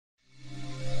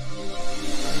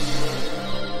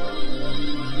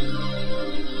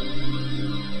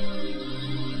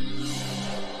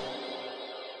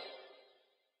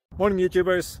Morning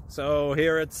YouTubers. So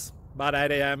here it's about 8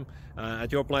 a.m.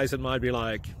 At your place it might be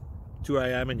like 2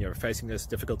 a.m. and you're facing this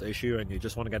difficult issue and you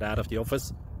just want to get out of the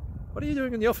office. What are you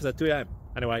doing in the office at 2 a.m.?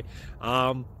 Anyway,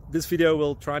 this video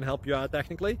will try and help you out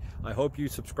technically. I hope you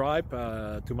subscribe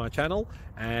to my channel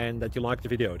and that you like the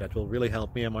video. That will really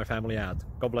help me and my family out.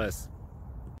 God bless.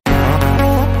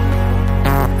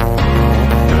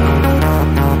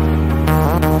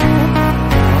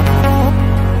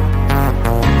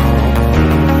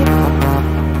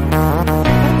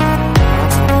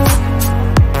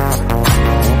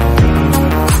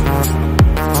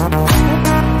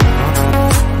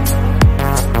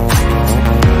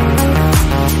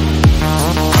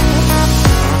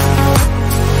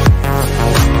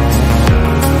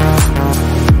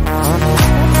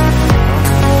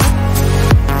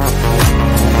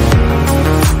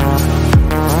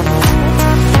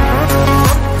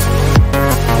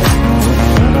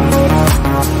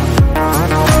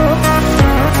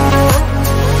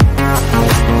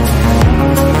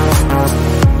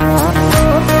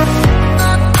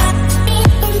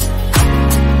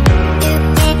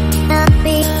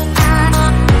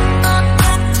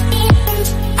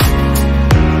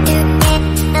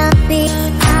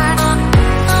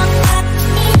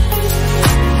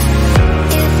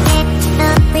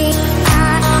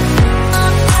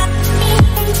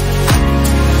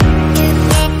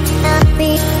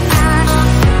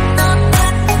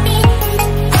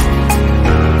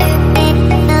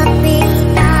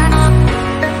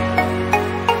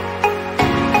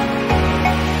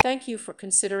 Thank you for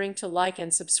considering to like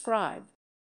and subscribe.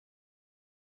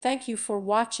 Thank you for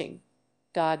watching.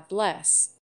 God bless.